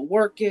 I'm still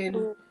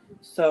working.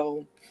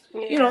 So,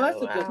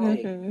 that's a good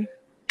thing.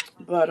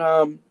 But,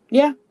 I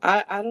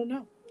don't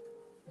know.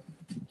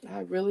 I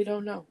really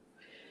don't know.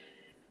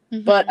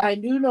 But I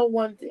do know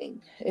one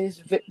thing.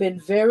 It's been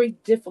very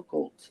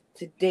difficult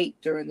to date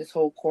during this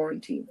whole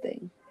quarantine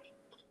thing.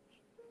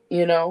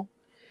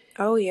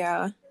 Oh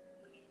yeah.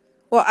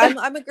 Well,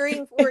 I'm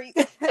agreeing for you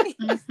guys.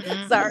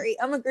 Sorry,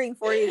 I'm agreeing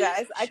for you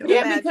guys. I can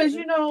imagine. Because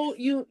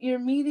you're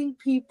meeting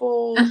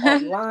people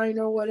online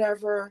or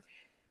whatever,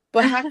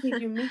 but how can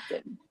you meet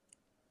them?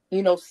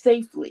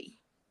 Safely.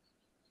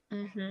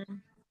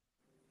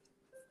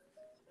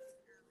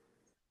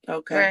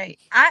 Okay. Right.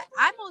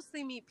 I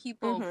mostly meet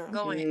people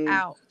going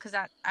out because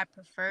I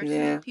prefer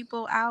to meet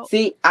people out.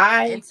 See,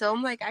 and so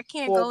I'm like, I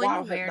can't for a go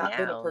while have anywhere not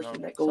been a now,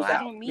 person that so goes I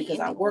out don't meet because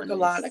I work a anyone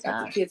lot. and I got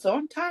the stuff. kids, so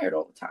I'm tired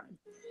all the time.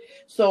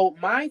 So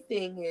my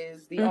thing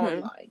is the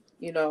online.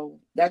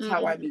 That's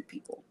how I meet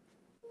people.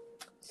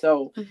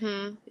 So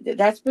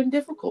that's been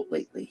difficult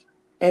lately.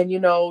 And you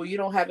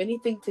don't have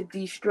anything to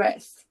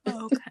de-stress.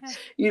 Okay.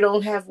 You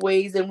don't have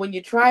ways, and when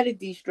you try to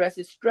de-stress,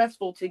 it's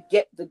stressful to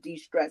get the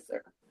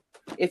de-stressor.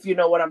 If you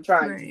know what I'm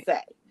trying to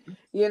say.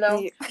 Yeah.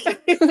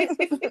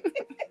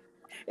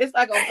 It's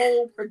like a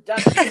whole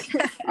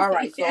production. All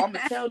right, so I'm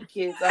gonna tell the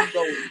kids I'm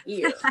going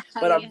here,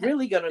 but I'm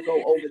really gonna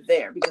go over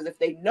there, because if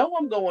they know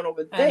I'm going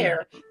over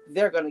there,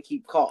 they're gonna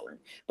keep calling.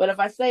 But if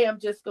I say I'm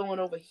just going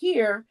over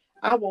here,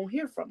 I won't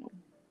hear from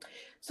them.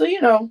 So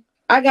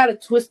I gotta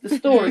twist the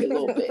story a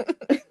little bit.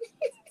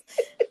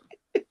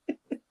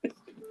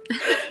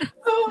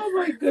 Oh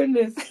my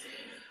goodness.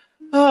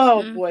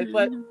 Oh boy.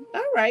 But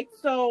all right,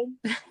 so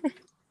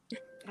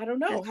I don't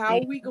know. How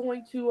are we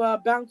going to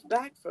bounce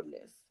back from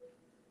this?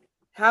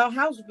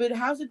 How's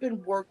it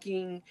been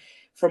working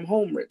from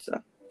home,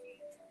 Ritza?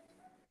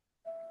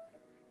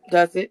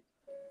 Does it?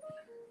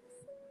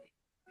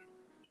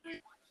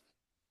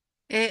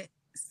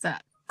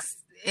 sucks.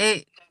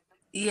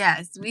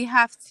 Yes, we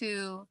have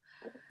to.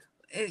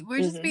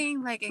 We're just Mm-hmm.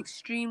 being like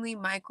extremely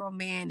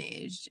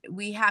micromanaged.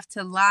 We have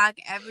to log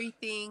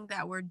everything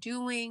that we're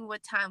doing,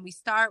 what time we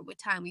start, what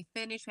time we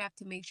finish. We have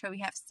to make sure we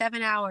have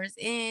 7 hours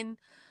in.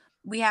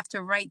 We have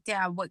to write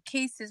down what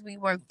cases we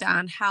worked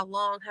on, how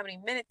long, how many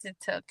minutes it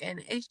took.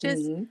 And it's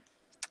just,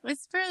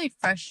 it's really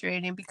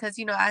frustrating because,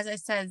 as I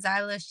said,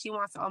 Zyla, she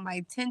wants all my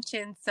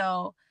attention.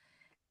 So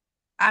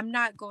I'm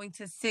not going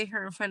to sit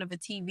her in front of a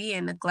TV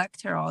and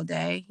neglect her all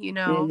day.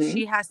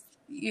 She has,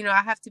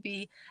 I have to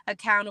be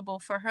accountable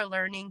for her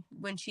learning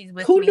when she's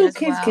with Who me knew as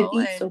kids can well.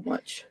 eat And, so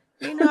much?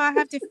 I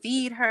have to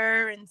feed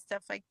her and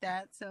stuff like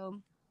that.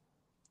 So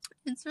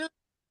it's really,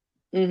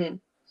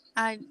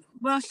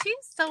 well, she's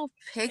so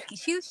picky.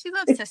 She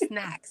loves to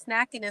snack.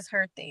 Snacking is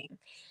her thing.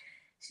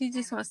 She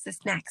just wants to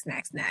snack.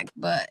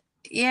 But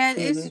yeah,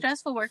 it's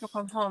stressful working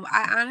from home.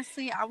 I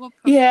would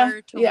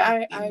prefer to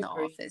work in the agree.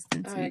 office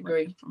than to I be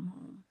agree. working from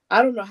home.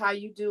 I don't know how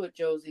you do it,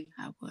 Josie.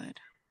 I would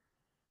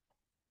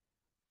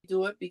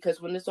do it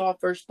because when this all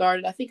first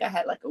started, I think I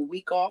had like a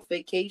week off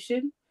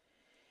vacation.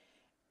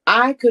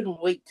 I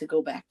couldn't wait to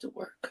go back to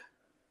work.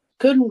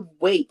 Couldn't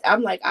wait.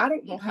 I'm like, I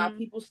don't know how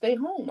people stay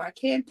home. I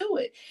can't do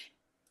it.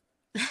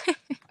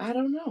 I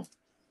don't know.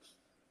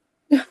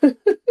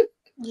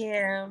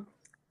 Yeah,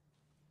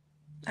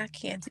 I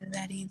can't do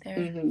that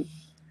either.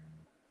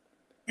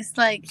 It's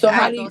like so I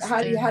how do go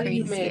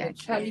you crazy.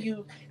 manage? How do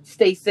you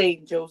stay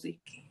sane, Josie?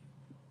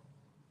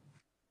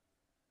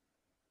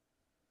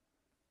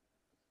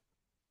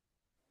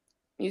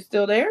 You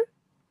still there?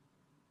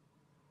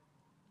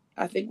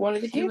 I think one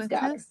of the kids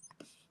got her.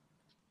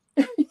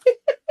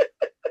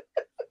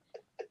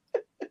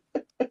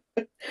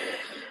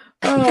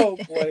 Oh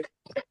boy.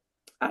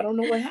 I don't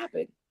know what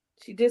happened.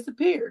 She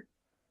disappeared.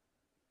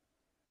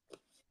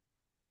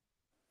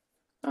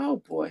 Oh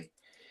boy.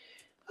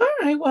 All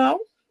right, well.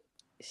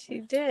 She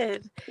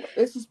did.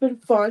 This has been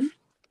fun.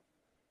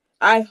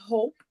 I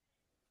hope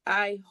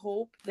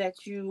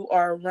that you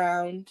are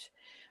around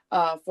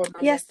for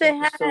my next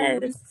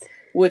episode,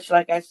 which,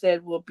 like I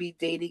said, will be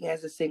dating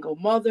as a single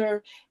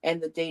mother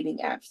and the dating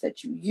apps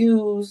that you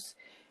use.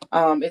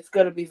 It's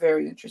going to be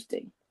very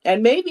interesting.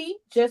 And maybe,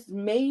 just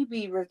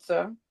maybe,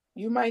 Ritza,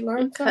 you might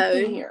learn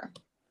something here.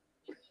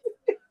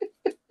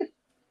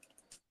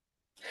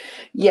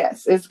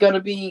 Yes, it's going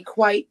to be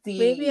quite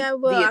the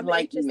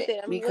enlightenment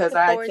because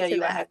I tell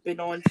you, I have been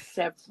on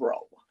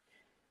several.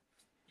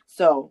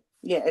 So,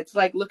 yeah, it's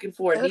like looking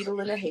for a needle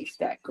in a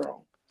haystack,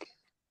 girl.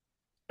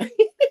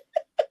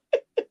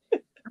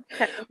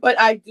 But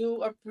I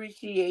do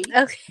appreciate.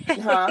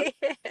 Huh?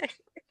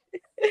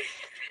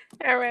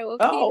 All right. Well,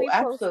 keep me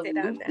posted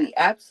on that.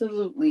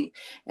 Absolutely.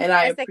 And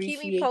I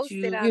appreciate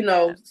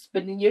you,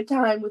 spending your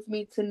time with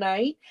me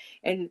tonight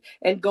and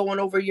going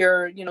over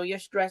your, your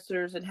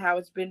stressors and how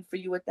it's been for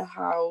you at the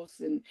house.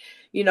 And,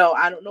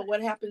 I don't know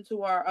what happened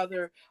to our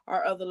other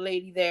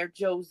lady there,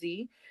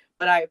 Josie,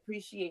 but I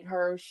appreciate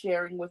her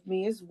sharing with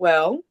me as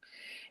well.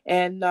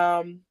 And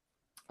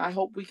I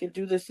hope we can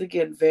do this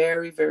again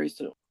very, very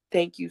soon.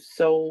 Thank you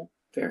so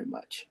very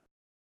much.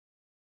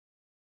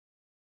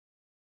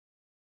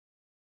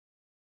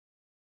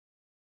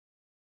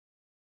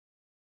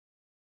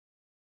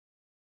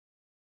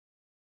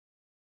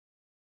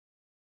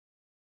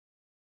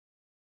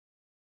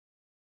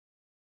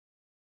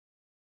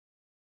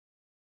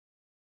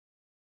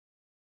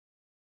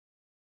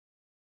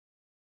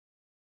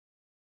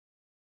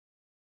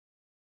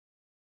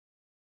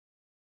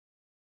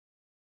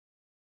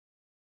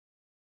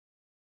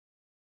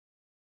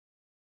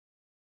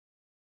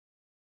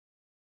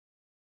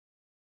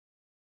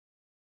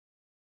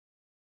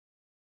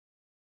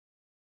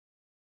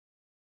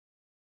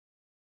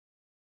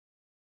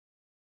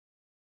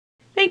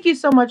 Thank you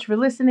so much for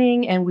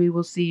listening, and we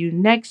will see you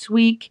next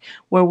week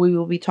where we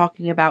will be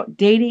talking about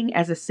dating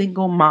as a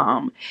single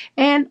mom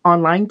and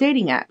online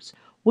dating apps.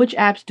 Which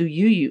apps do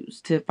you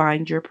use to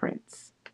find your prince?